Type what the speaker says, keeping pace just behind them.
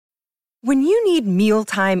When you need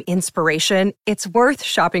mealtime inspiration, it's worth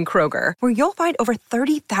shopping Kroger, where you'll find over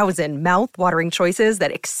 30,000 mouth-watering choices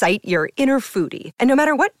that excite your inner foodie. And no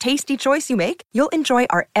matter what tasty choice you make, you'll enjoy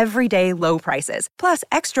our everyday low prices, plus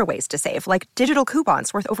extra ways to save, like digital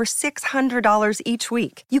coupons worth over $600 each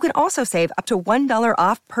week. You can also save up to $1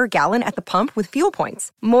 off per gallon at the pump with fuel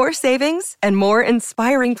points. More savings and more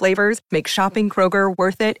inspiring flavors make shopping Kroger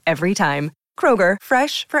worth it every time. Kroger,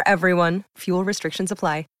 fresh for everyone. Fuel restrictions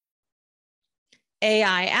apply.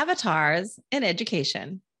 AI avatars in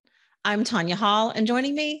education. I'm Tanya Hall, and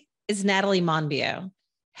joining me is Natalie Monbiot,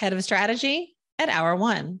 Head of Strategy at Hour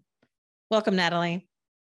One. Welcome, Natalie.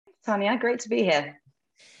 Tanya, great to be here.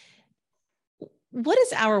 What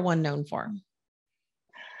is Hour One known for?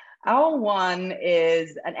 Hour One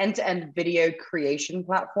is an end-to-end video creation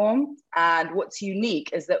platform. And what's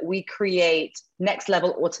unique is that we create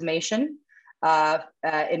next-level automation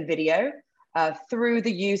in video through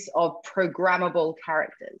the use of programmable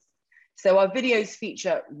characters. So our videos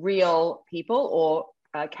feature real people or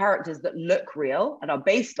characters that look real and are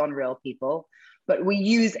based on real people, but we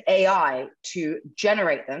use AI to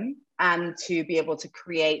generate them and to be able to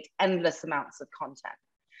create endless amounts of content.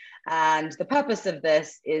 And the purpose of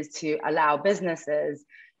this is to allow businesses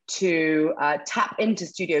to tap into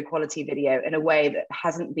studio quality video in a way that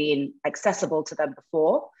hasn't been accessible to them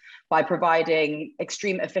before, by providing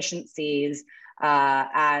extreme efficiencies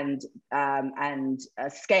and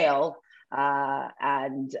scale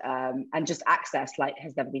and just access like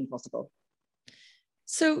has never been possible.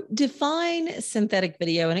 So define synthetic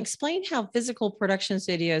video and explain how physical production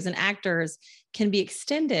studios and actors can be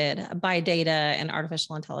extended by data and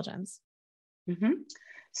artificial intelligence. Mm-hmm.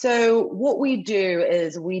 So what we do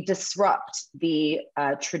is we disrupt the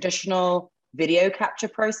traditional video capture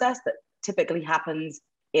process that typically happens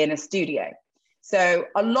in a studio. So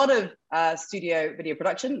a lot of studio video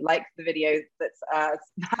production, like the video that's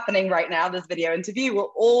happening right now, this video interview,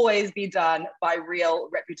 will always be done by real,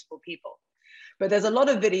 reputable people. But there's a lot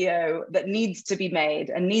of video that needs to be made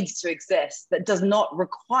and needs to exist that does not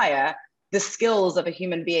require the skills of a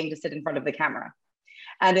human being to sit in front of the camera.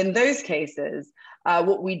 And in those cases,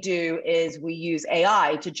 what we do is we use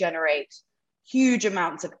AI to generate huge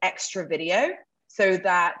amounts of extra video so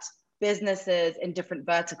that businesses in different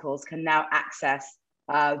verticals can now access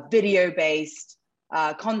video-based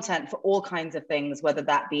content for all kinds of things, whether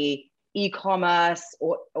that be e-commerce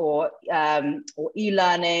or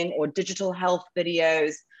e-learning or digital health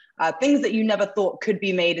videos. Things that you never thought could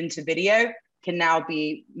be made into video can now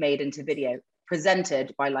be made into video,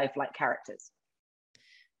 presented by lifelike characters.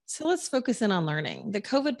 So let's focus in on learning. The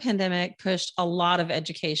COVID pandemic pushed a lot of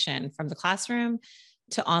education from the classroom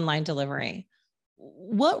to online delivery.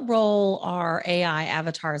 What role are AI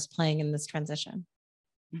avatars playing in this transition?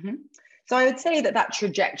 Mm-hmm. So I would say that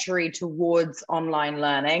trajectory towards online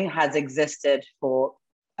learning has existed for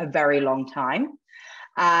a very long time.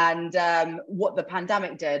 And what the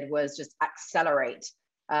pandemic did was just accelerate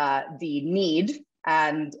the need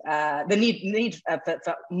and the need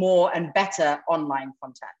for more and better online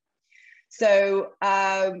content. So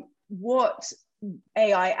what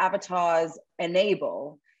AI avatars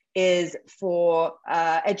enable is for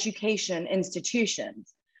education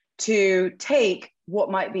institutions to take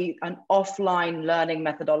what might be an offline learning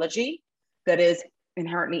methodology that is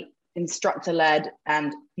inherently instructor-led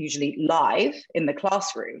and usually live in the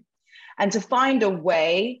classroom, and to find a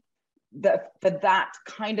way that for that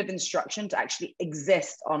kind of instruction to actually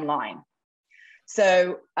exist online.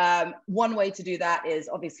 So one way to do that is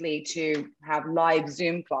obviously to have live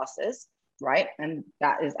Zoom classes, right? And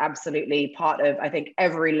that is absolutely part of, I think,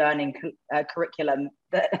 every learning curriculum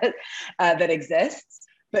that exists.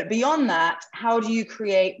 But beyond that, how do you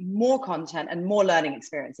create more content and more learning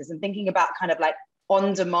experiences? And thinking about kind of like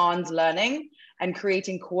on-demand learning and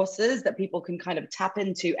creating courses that people can kind of tap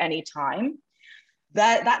into anytime.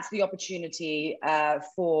 That's the opportunity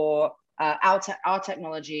for our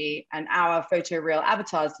technology and our photoreal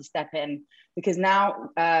avatars to step in, because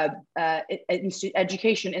now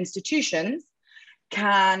education institutions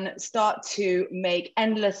can start to make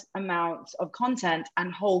endless amounts of content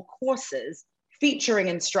and whole courses featuring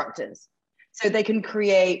instructors. So they can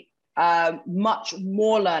create much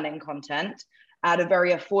more learning content at a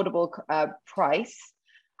very affordable price.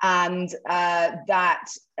 And that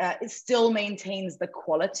it still maintains the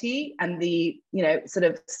quality and the, sort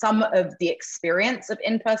of some of the experience of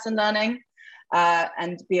in-person learning,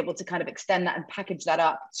 and be able to kind of extend that and package that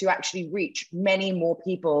up to actually reach many more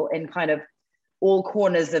people in kind of all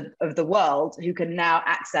corners of the world who can now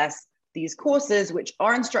access these courses, which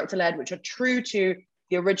are instructor-led, which are true to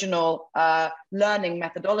the original learning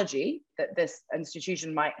methodology that this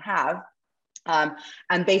institution might have,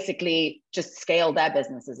 and basically just scale their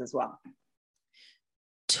businesses as well.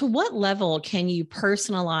 To what level can you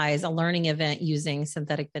personalize a learning event using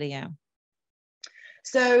synthetic video?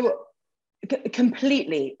 So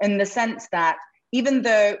completely, in the sense that even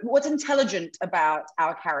though what's intelligent about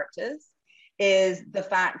our characters is the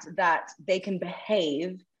fact that they can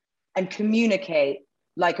behave and communicate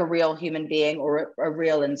like a real human being or a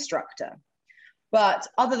real instructor. But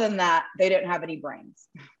other than that, they don't have any brains.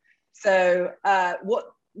 So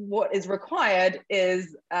what is required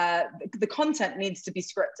is the content needs to be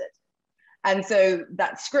scripted. And so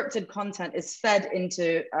that scripted content is fed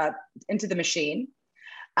into the machine,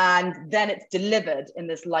 and then it's delivered in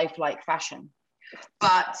this lifelike fashion.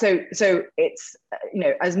 But so it's,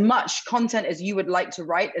 as much content as you would like to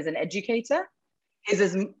write as an educator is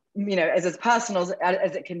as personal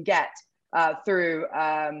as it can get through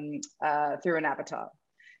an avatar.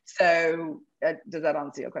 So does that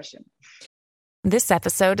answer your question? This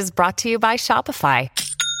episode is brought to you by Shopify.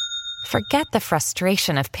 Forget the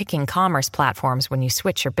frustration of picking commerce platforms when you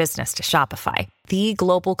switch your business to Shopify, the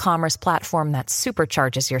global commerce platform that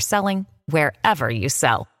supercharges your selling wherever you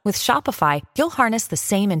sell. With Shopify, you'll harness the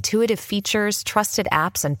same intuitive features, trusted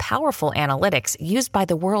apps, and powerful analytics used by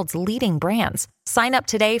the world's leading brands. Sign up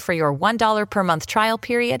today for your $1 per month trial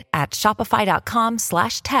period at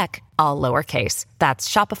shopify.com/tech, all lowercase. That's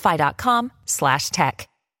shopify.com/tech.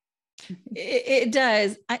 It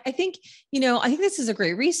does. I think, I think this is a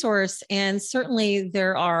great resource. And certainly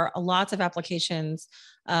there are lots of applications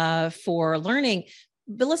for learning.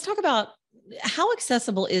 But let's talk about how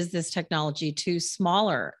accessible is this technology to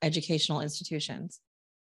smaller educational institutions?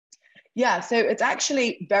 Yeah, so it's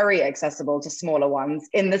actually very accessible to smaller ones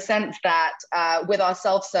in the sense that with our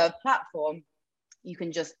self-serve platform, you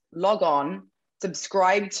can just log on,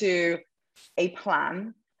 subscribe to a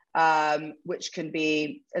plan, which can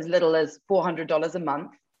be as little as $400 a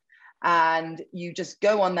month. And you just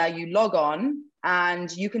go on there, you log on,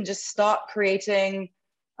 and you can just start creating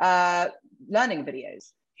learning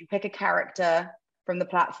videos. You pick a character from the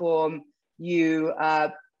platform, you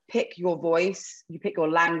pick your voice, you pick your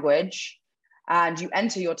language, and you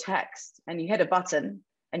enter your text, and you hit a button,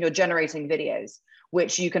 and you're generating videos,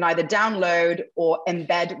 which you can either download or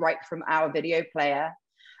embed right from our video player.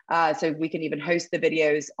 So we can even host the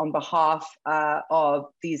videos on behalf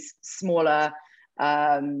of these smaller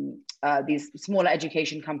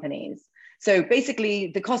education companies. So basically,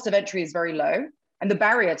 the cost of entry is very low, and the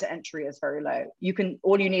barrier to entry is very low.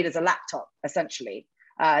 All you need is a laptop, essentially,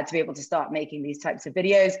 to be able to start making these types of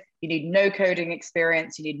videos. You need no coding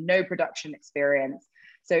experience. You need no production experience.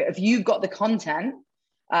 So if you've got the content,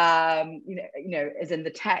 as in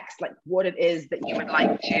the text, like what it is that you would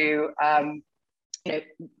like to,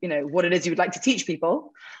 what it is you would like to teach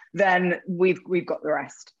people, then we've got the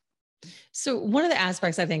rest. So one of the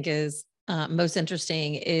aspects I think is most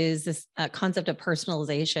interesting is this concept of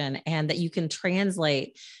personalization, and that you can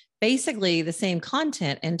translate basically the same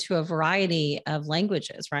content into a variety of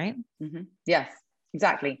languages, right? Mm-hmm. Yes,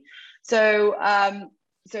 exactly. So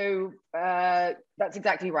that's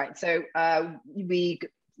exactly right. So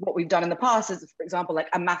what we've done in the past is, for example, like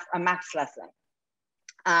a maths lesson,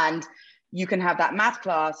 and you can have that math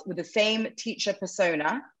class with the same teacher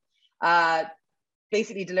persona,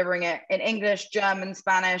 basically delivering it in English, German,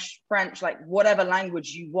 Spanish, French, like whatever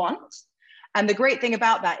language you want. And the great thing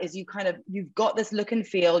about that is you've got this look and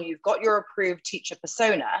feel, you've got your approved teacher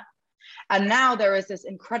persona. And now there is this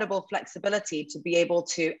incredible flexibility to be able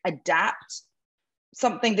to adapt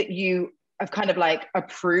something that you have kind of like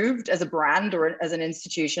approved as a brand or as an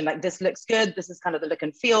institution. Like, this looks good. This is kind of the look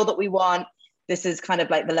and feel that we want. This is kind of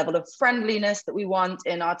like the level of friendliness that we want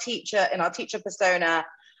in our teacher persona.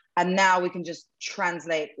 And now we can just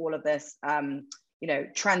translate all of this,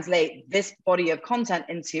 translate this body of content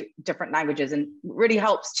into different languages, and really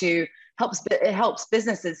helps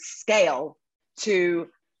businesses scale to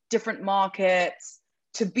different markets,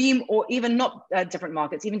 or even not different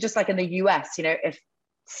markets, even just like in the US, if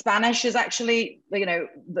Spanish is actually,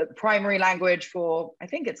 the primary language for, I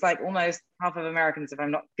think it's like almost half of Americans, if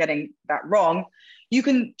I'm not getting that wrong, you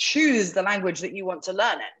can choose the language that you want to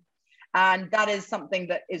learn in. And that is something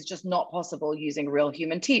that is just not possible using real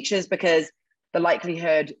human teachers, because the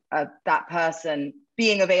likelihood of that person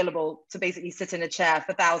being available to basically sit in a chair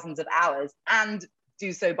for thousands of hours and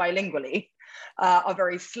do so bilingually are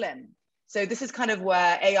very slim. So this is kind of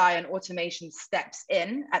where AI and automation steps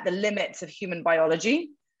in at the limits of human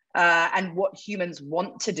biology and what humans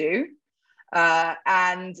want to do.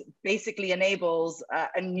 and basically enables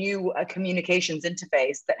a new communications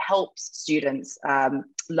interface that helps students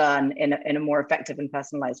learn in a more effective and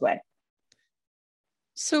personalized way.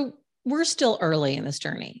 So we're still early in this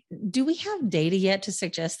journey. Do we have data yet to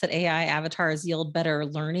suggest that AI avatars yield better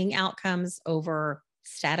learning outcomes over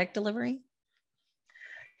static delivery?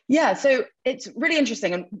 Yeah, so it's really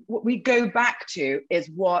interesting. And what we go back to is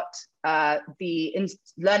what the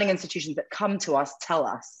learning institutions that come to us tell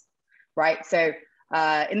us, right? So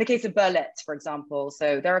in the case of Berlitz, for example,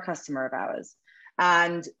 so they're a customer of ours,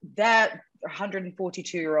 and they're a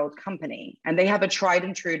 142-year-old company, and they have a tried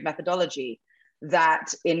and true methodology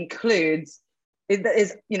that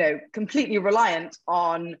is completely reliant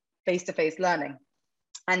on face-to-face learning.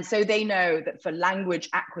 And so they know that for language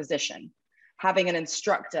acquisition, having an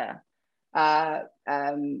instructor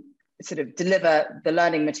sort of deliver the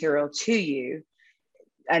learning material to you,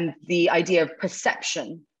 and the idea of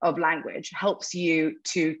perception of language helps you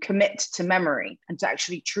to commit to memory and to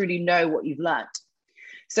actually truly know what you've learned.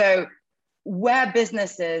 So where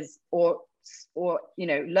businesses or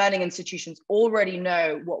learning institutions already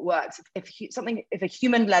know what works, if a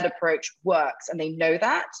human-led approach works and they know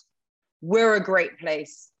that, we're a great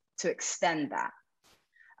place to extend that.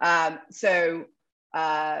 So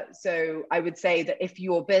I would say that if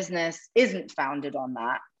your business isn't founded on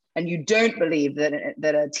that, and you don't believe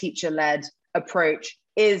that a teacher-led approach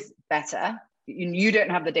is better, you don't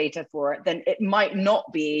have the data for it, then it might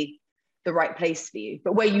not be the right place for you.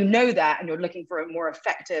 But where you know that, and you're looking for a more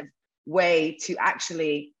effective way to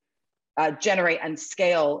actually generate and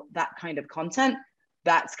scale that kind of content,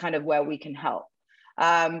 that's kind of where we can help.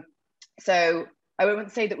 So I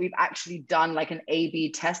wouldn't say that we've actually done like an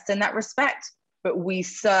A/B test in that respect, but we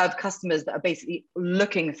serve customers that are basically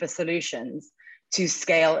looking for solutions to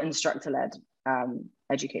scale instructor-led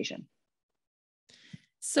education.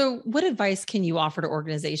 So what advice can you offer to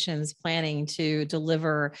organizations planning to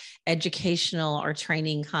deliver educational or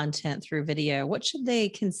training content through video? What should they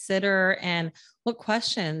consider, and what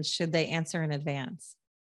questions should they answer in advance?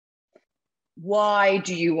 Why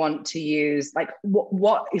do you want to use, like,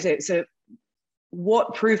 what is it? So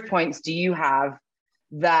what proof points do you have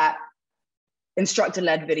that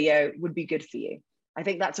instructor-led video would be good for you? I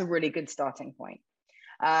think that's a really good starting point.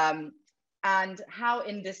 And how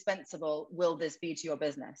indispensable will this be to your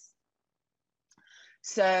business?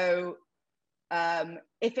 So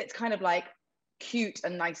if it's kind of like cute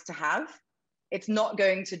and nice to have, it's not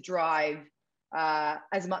going to drive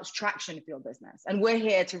as much traction for your business. And we're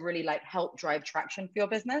here to really like help drive traction for your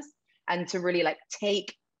business and to really like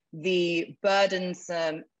take the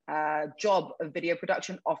burdensome job of video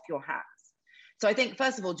production off your hands. So I think,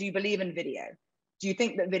 first of all, do you believe in video? Do you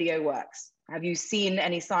think that video works? Have you seen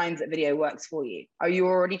any signs that video works for you? Are you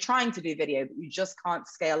already trying to do video, but you just can't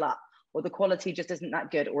scale up, or the quality just isn't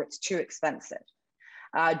that good, or it's too expensive?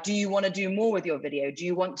 Do you want to do more with your video? Do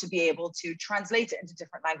you want to be able to translate it into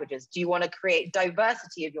different languages? Do you want to create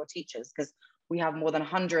diversity of your teachers? Because we have more than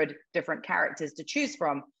 100 different characters to choose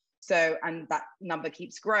from. So, and that number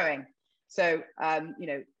keeps growing. So,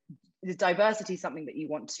 is diversity something that you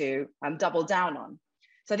want to double down on?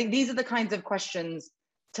 So I think these are the kinds of questions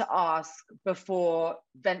to ask before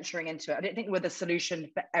venturing into it. I don't think we're the solution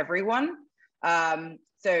for everyone.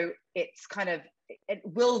 So it's kind of,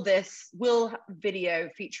 will video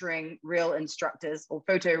featuring real instructors or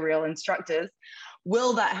photoreal instructors,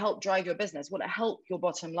 will that help drive your business? Will it help your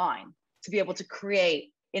bottom line to be able to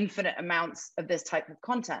create infinite amounts of this type of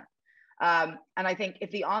content? And I think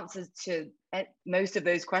if the answers to most of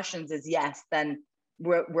those questions is yes, then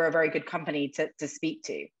we're a very good company to speak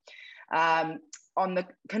to.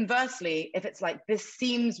 Conversely, if it's like, this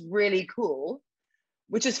seems really cool,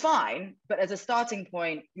 which is fine, but as a starting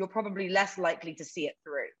point, you're probably less likely to see it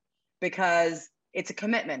through because it's a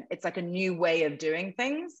commitment. It's like a new way of doing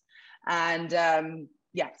things. And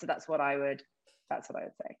so that's what I would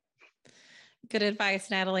say. Good advice,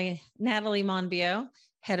 Natalie. Natalie Monbiot,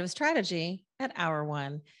 Head of Strategy at Hour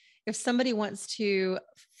One. If somebody wants to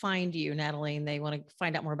find you, Natalie, and they want to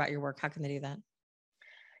find out more about your work, how can they do that?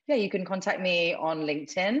 Yeah, you can contact me on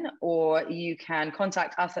LinkedIn, or you can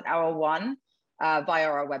contact us at Hour One via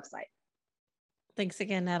our website. Thanks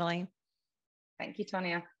again, Natalie. Thank you,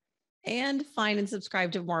 Tanya. And find and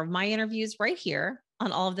subscribe to more of my interviews right here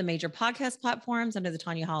on all of the major podcast platforms under the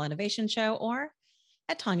Tanya Hall Innovation Show or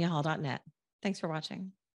at tanyahall.net. Thanks for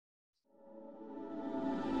watching.